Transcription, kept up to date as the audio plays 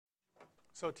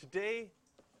So today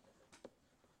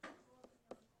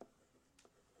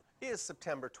is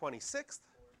September 26th.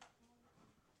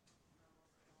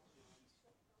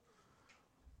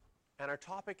 And our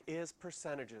topic is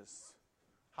percentages.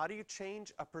 How do you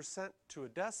change a percent to a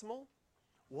decimal?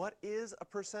 What is a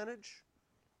percentage?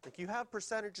 Like, you have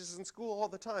percentages in school all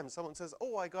the time. Someone says,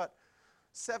 oh, I got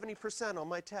 70% on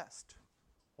my test.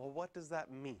 Well, what does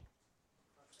that mean?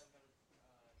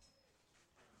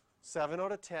 7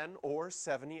 out of 10 or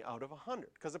 70 out of 100.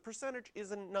 Because a percentage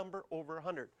is a number over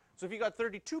 100. So if you got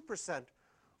 32%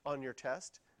 on your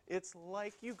test, it's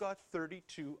like you got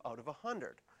 32 out of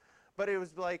 100. But it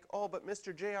was like, oh, but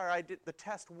Mr. JR, the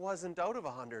test wasn't out of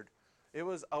 100. It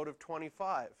was out of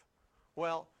 25.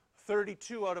 Well,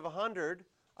 32 out of 100,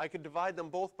 I could divide them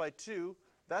both by 2.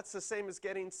 That's the same as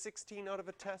getting 16 out of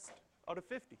a test out of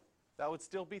 50. That would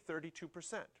still be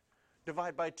 32%.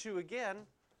 Divide by 2 again.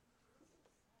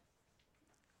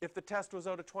 If the test was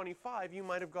out of 25, you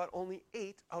might have got only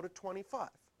 8 out of 25.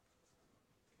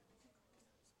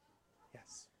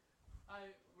 Yes?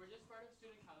 We're just part of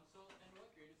student council, and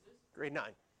what grade is this? Grade 9.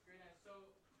 Grade 9. So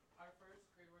our first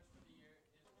grade worst for the year is...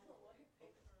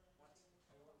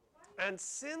 And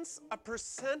since a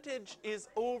percentage is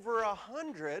over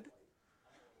 100,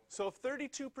 so if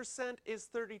 32% is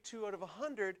 32 out of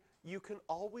 100, you can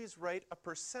always write a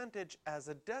percentage as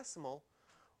a decimal.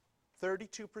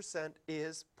 32%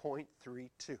 is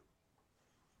 0.32.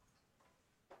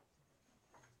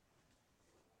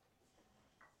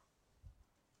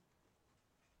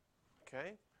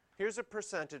 Okay? Here's a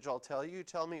percentage I'll tell you. You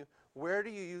tell me, where do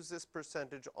you use this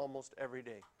percentage almost every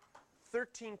day?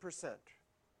 13%.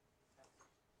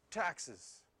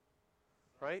 Taxes.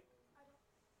 Right?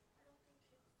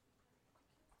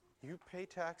 You pay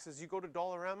taxes. You go to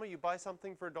Dollarama, you buy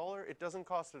something for $1, it doesn't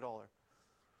cost $1.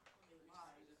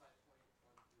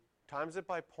 Times it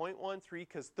by 0.13,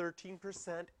 because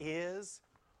 13% is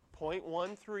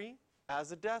 0.13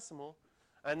 as a decimal.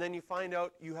 And then you find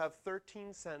out you have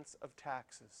 13 cents of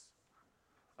taxes.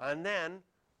 And then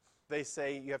they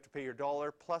say you have to pay your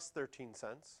 $1 plus 13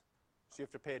 cents. So you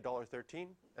have to pay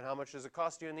 $1.13. And how much does it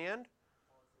cost you in the end?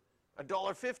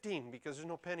 $1.15, because there's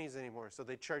no pennies anymore. So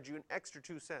they charge you an extra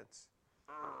 2 cents.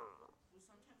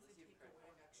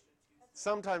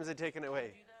 Sometimes they take it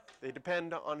away. They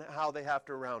depend on how they have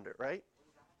to round it, right?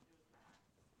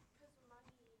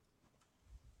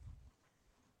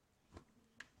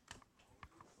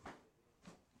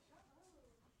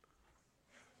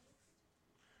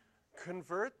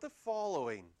 Convert the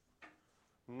following.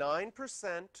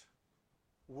 9%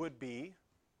 would be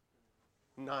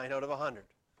 9 out of 100.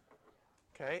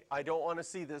 Okay, I don't want to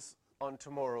see this on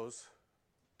tomorrow's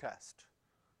test.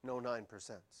 No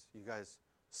 9%. You guys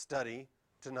study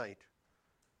tonight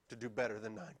to do better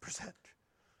than 9%,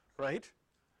 right?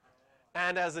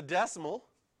 And as a decimal,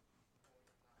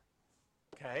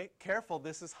 okay, careful,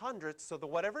 this is hundredths, so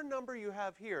whatever number you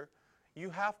have here, you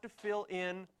have to fill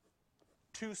in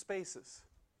 2 spaces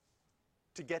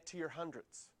to get to your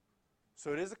hundredths.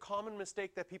 So it is a common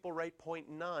mistake that people write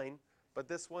 0.9, but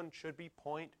this one should be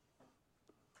 0.09.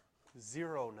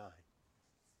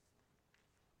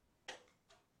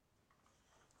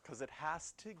 Because it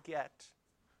has to get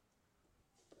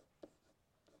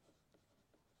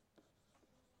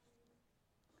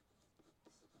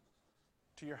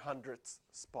to your hundredths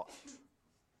spot.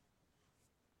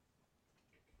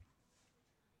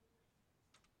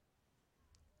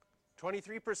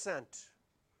 %.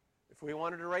 If we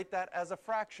wanted to write that as a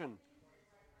fraction,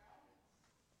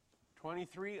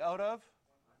 23 out of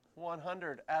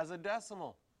 100 as a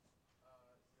decimal.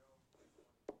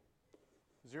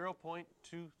 0.23.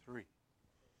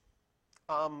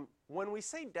 When we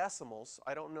say decimals,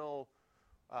 I don't know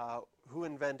who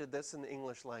invented this in the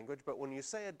English language, but when you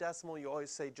say a decimal, you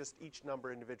always say just each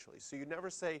number individually. So you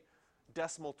never say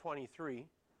decimal 23.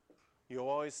 You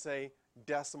always say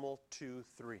decimal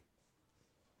 23.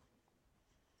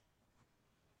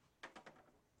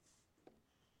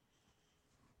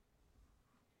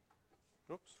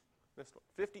 Oops, missed one.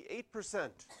 58%.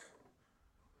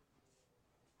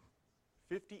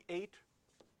 58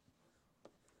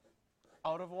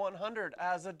 out of 100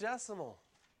 as a decimal.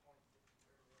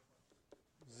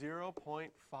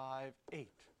 0.58.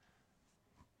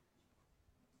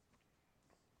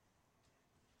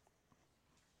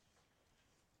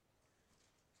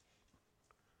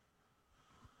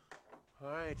 All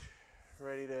right,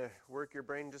 ready to work your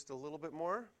brain just a little bit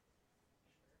more?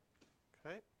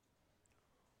 Okay.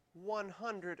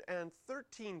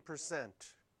 113%.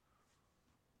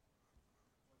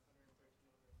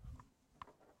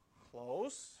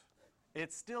 Close.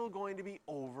 It's still going to be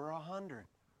over 100.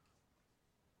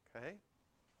 Okay?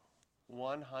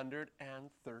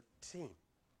 113.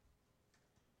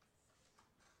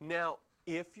 Now,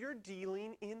 if you're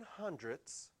dealing in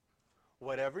hundredths,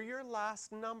 whatever your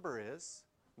last number is,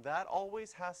 that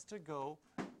always has to go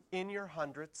in your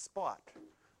hundredth spot.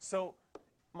 So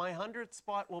my hundredth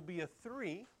spot will be a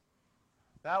 3.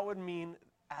 That would mean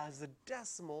as a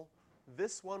decimal,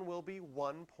 this one will be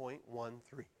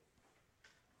 1.13.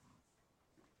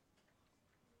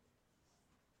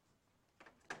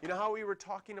 You know how we were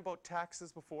talking about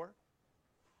taxes before?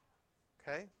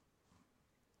 Okay?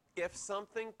 If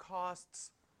something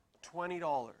costs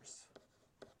 $20,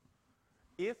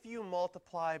 if you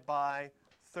multiply by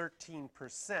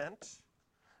 13%,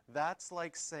 that's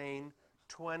like saying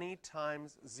 20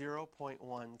 times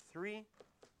 0.13,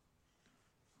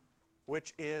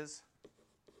 which is,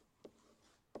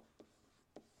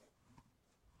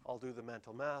 I'll do the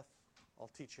mental math.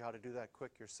 I'll teach you how to do that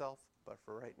quick yourself, but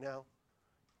for right now,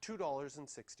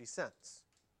 $2.60.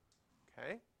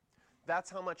 Okay? That's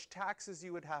how much taxes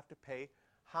you would have to pay.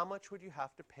 How much would you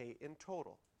have to pay in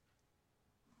total?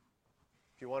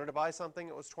 If you wanted to buy something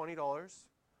that was $20,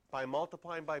 by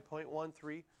multiplying by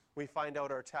 0.13, we find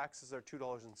out our taxes are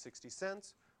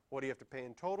 $2.60. What do you have to pay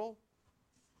in total?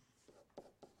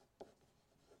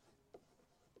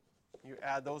 You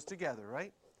add those together,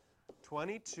 right?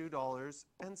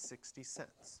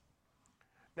 $22.60.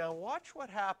 Now watch what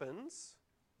happens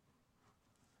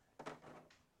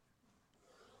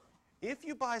if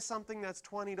you buy something that's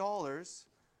 $20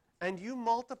 and you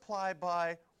multiply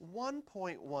by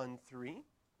 1.13,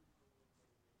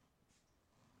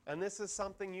 and this is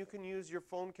something you can use your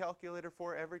phone calculator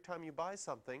for every time you buy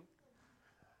something.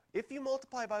 If you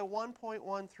multiply by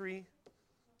 1.13,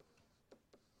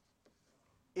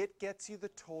 it gets you the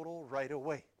total right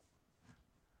away.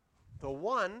 The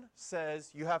 1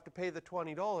 says you have to pay the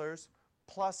 $20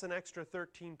 plus an extra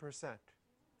 13%.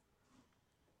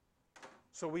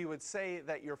 So we would say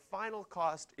that your final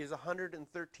cost is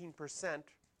 113%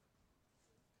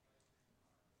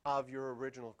 of your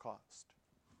original cost.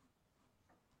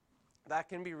 That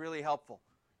can be really helpful.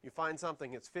 You find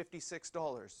something, it's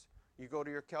 $56. You go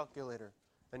to your calculator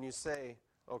and you say,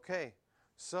 okay,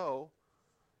 so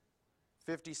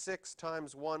 56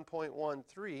 times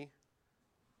 1.13,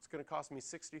 it's going to cost me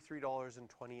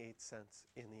 $63.28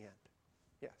 in the end.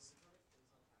 Yes?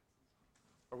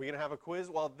 Are we going to have a quiz?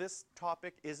 Well, this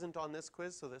topic isn't on this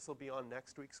quiz, so this will be on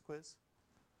next week's quiz.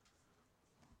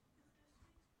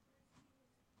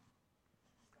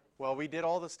 Well, we did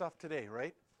all the stuff today,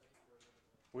 right?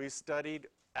 We studied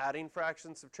adding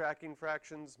fractions, subtracting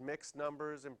fractions, mixed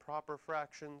numbers, improper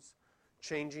fractions,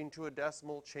 changing to a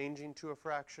decimal, changing to a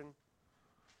fraction,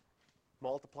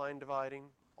 multiplying,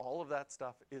 dividing. All of that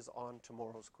stuff is on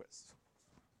tomorrow's quiz.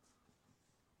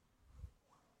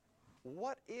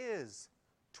 What is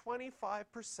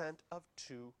 25% of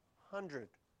 200?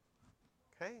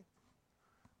 Okay.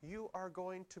 You are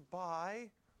going to buy,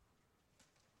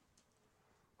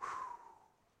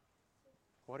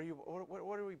 what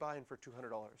are we buying for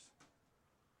 $200?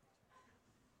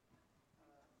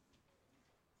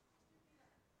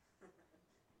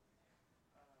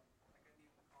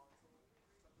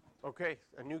 Okay,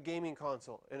 a new gaming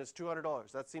console, and it's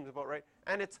 $200. That seems about right.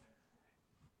 And it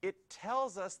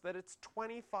tells us that it's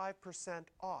 25%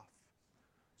 off.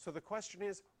 So the question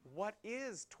is, what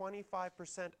is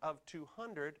 25% of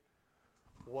 200?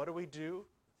 What do?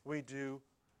 We do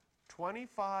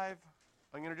 25,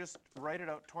 I'm going to just write it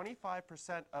out,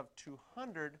 25% of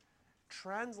 200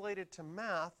 translated to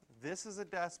math, this is a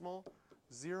decimal,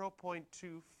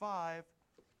 0.25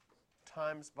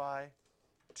 times by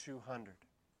 200.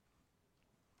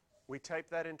 We type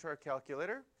that into our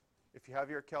calculator. If you have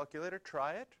your calculator,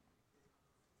 try it.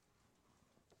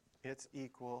 It's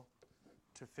equal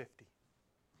to 50.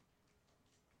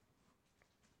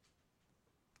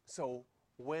 So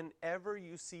whenever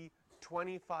you see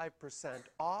 25%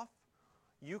 off,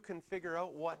 you can figure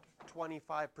out what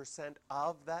 25%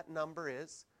 of that number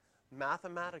is.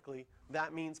 Mathematically,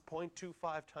 that means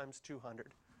 0.25 times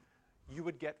 200. You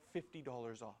would get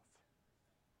 $50 off.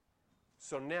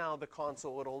 So now the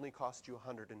console would only cost you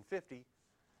 $150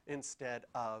 instead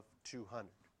of $200,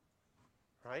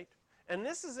 right? And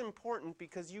this is important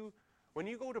because when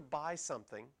you go to buy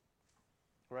something,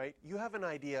 right, you have an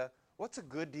idea, what's a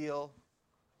good deal,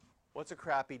 what's a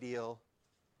crappy deal,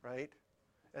 right?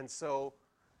 And so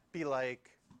be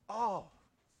like, oh,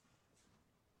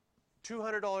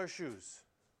 $200 shoes,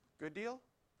 good deal?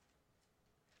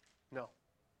 No,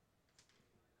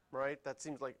 right? That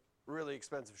seems like really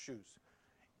expensive shoes.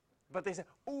 But they say,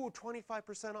 ooh,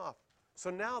 25% off. So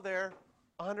now they're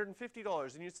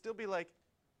 $150, and you'd still be like,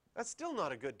 that's still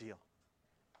not a good deal.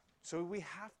 So we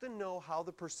have to know how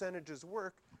the percentages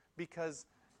work, because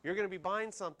you're going to be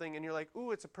buying something and you're like,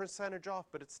 ooh, it's a percentage off,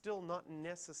 but it's still not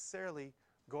necessarily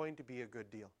going to be a good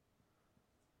deal.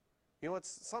 You know what?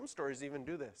 Some stores even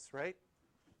do this, right?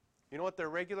 You know what their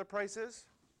regular price is?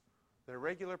 Their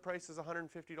regular price is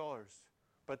 $150.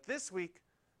 But this week,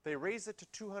 they raise it to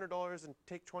 $200 and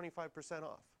take 25%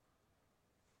 off.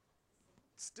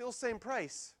 Still same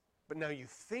price, but now you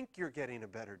think you're getting a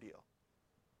better deal.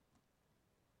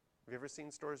 Have you ever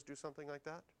seen stores do something like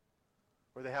that?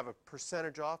 Where they have a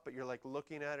percentage off, but you're like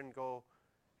looking at it and go,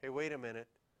 hey, wait a minute.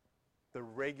 The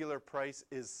regular price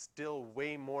is still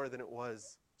way more than it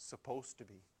was supposed to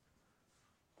be.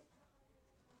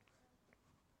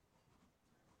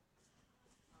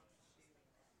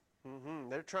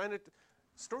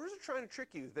 Stores are trying to trick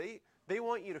you. They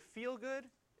want you to feel good,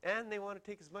 and they want to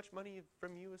take as much money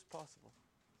from you as possible.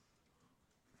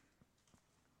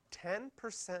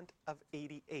 10% of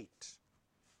 88.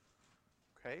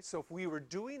 Okay, so if we were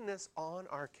doing this on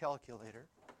our calculator,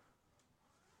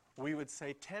 we would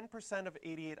say 10% of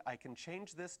 88, I can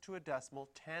change this to a decimal.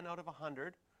 10 out of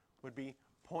 100 would be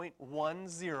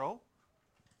 0.10.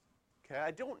 Okay, I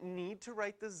don't need to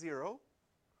write the 0,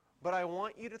 but I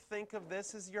want you to think of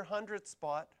this as your hundredth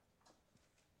spot.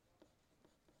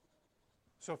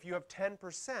 So if you have 10%,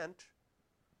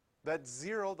 that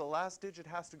 0, the last digit,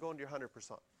 has to go into your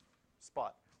 100%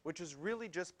 spot, which is really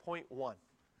just 0.1.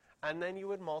 And then you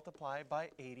would multiply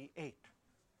by 88.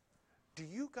 Do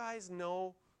you guys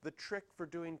know the trick for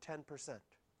doing 10%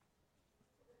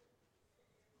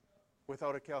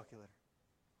 without a calculator?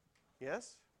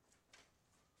 Yes?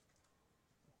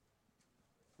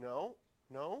 No?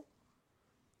 No?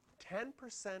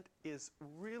 10% is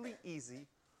really easy.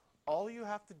 All you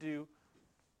have to do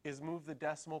is move the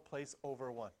decimal place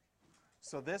over 1.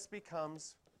 So this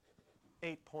becomes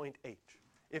 8.8.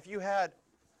 If you had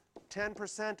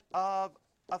 10% of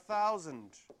 1,000,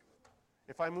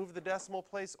 if I move the decimal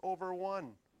place over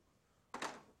 1,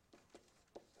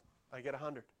 I get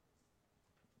 100.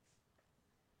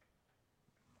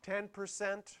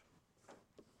 10%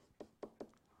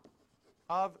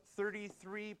 of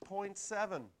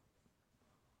 33.7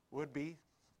 would be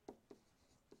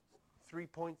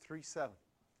 3.37.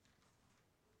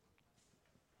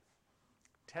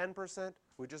 10%,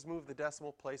 we just move the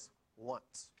decimal place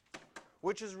once,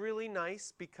 which is really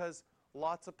nice because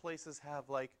lots of places have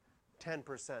like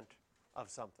 10% of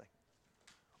something.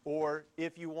 Or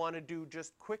if you want to do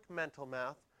just quick mental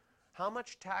math, how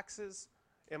much taxes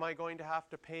am I going to have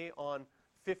to pay on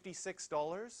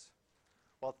 $56?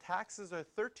 Well, taxes are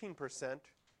 13%.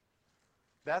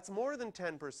 That's more than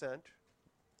 10%.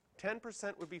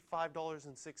 10% would be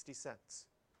 $5.60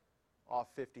 off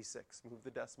 56. Move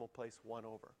the decimal place 1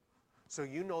 over. So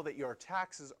you know that your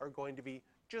taxes are going to be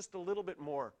just a little bit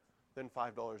more than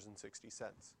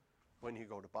 $5.60 when you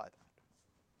go to buy that.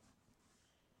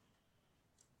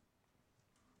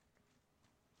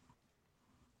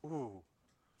 Ooh.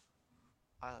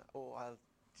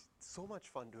 So much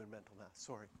fun doing mental math.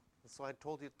 Sorry. So I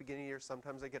told you at the beginning of the year,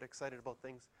 sometimes I get excited about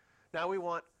things. Now we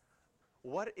want,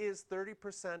 what is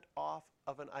 30% off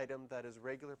of an item that is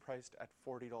regular priced at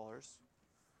 $40?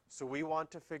 So we want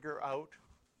to figure out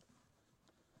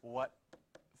what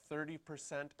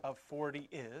 30% of 40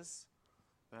 is.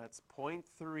 That's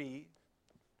 0.3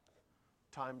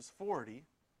 times 40.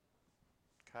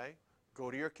 Okay. Go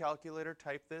to your calculator,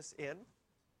 type this in.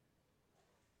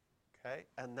 Okay,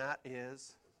 and that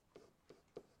is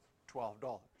 $12.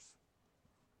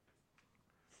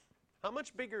 How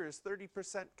much bigger is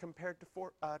 30% compared to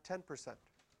 10%?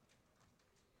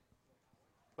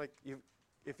 Like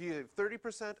if you have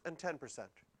 30% and 10%,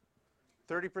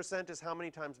 30% is how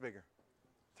many times bigger?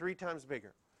 3 times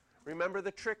bigger. Remember the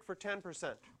trick for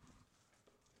 10%.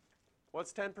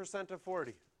 What's 10% of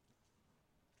 40?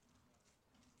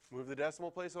 Move the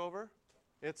decimal place over.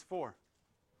 It's 4.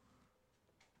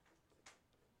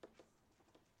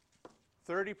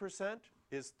 30%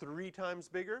 is 3 times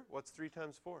bigger. What's 3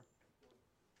 times 4?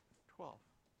 12.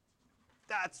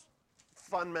 That's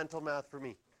fun mental math for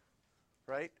me,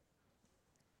 right?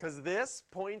 Because this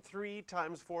 0.3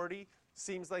 times 40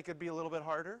 seems like it'd be a little bit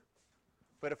harder.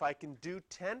 But if I can do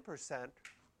 10%,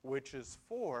 which is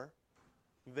 4,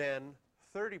 then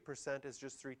 30% is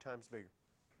just 3 times bigger.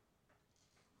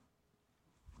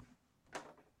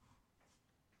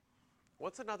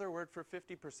 What's another word for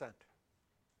 50%?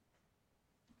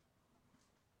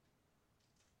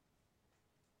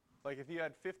 Like if you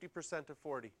had 50% of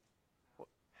 40, well,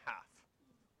 half,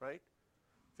 right?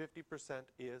 50%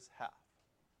 is half.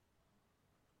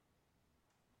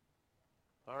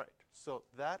 All right, so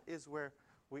that is where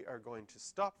we are going to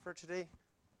stop for today.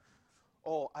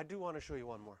 Oh, I do want to show you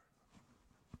one more.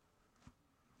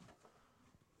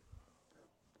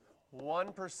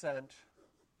 1%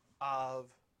 of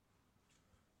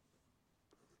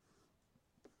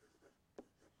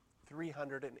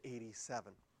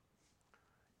 387.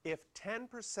 If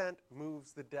 10%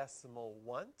 moves the decimal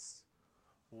once,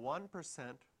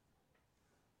 1%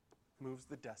 moves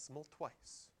the decimal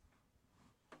twice.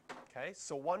 Okay,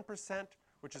 so 1%,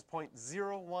 which is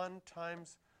 0.01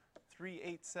 times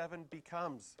 387,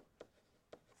 becomes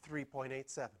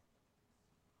 3.87.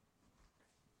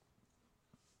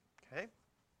 Okay?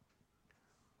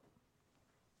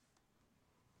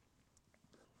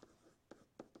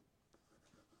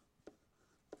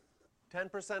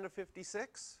 $10 of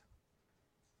 56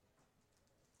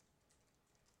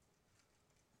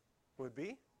 would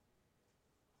be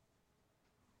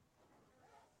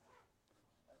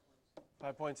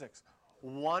 5.6.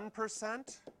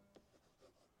 1%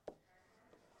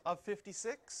 of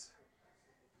 56,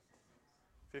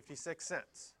 56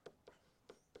 cents.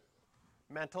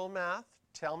 Mental math,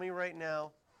 tell me right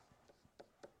now.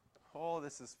 Oh,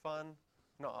 this is fun.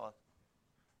 No.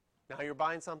 Now you're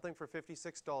buying something for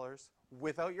 $56.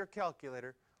 Without your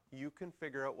calculator, you can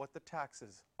figure out what the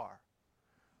taxes are.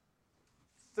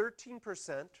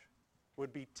 13%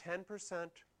 would be 10%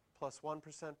 plus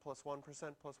 1% plus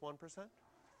 1% plus 1%.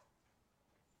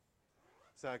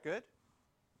 Is that good?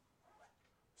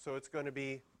 So it's going to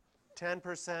be 10%,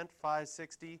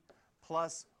 560,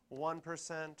 plus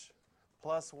 1%,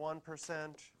 plus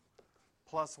 1%,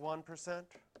 plus 1%.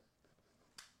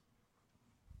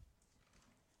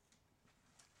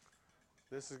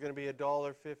 This is going to be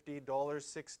 $1.50,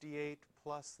 $1.68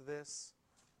 plus this.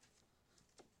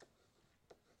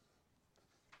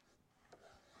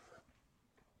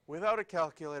 Without a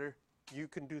calculator, you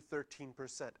can do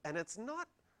 13%. And it's not,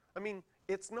 I mean,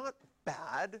 it's not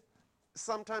bad.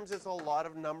 Sometimes it's a lot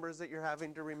of numbers that you're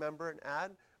having to remember and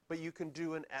add, but you can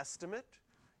do an estimate.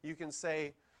 You can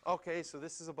say, okay, so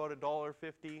this is about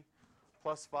 $1.50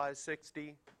 plus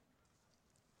 560.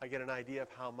 I get an idea of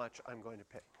how much I'm going to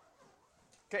pay.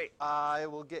 Okay, I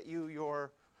will get you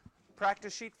your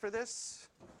practice sheet for this.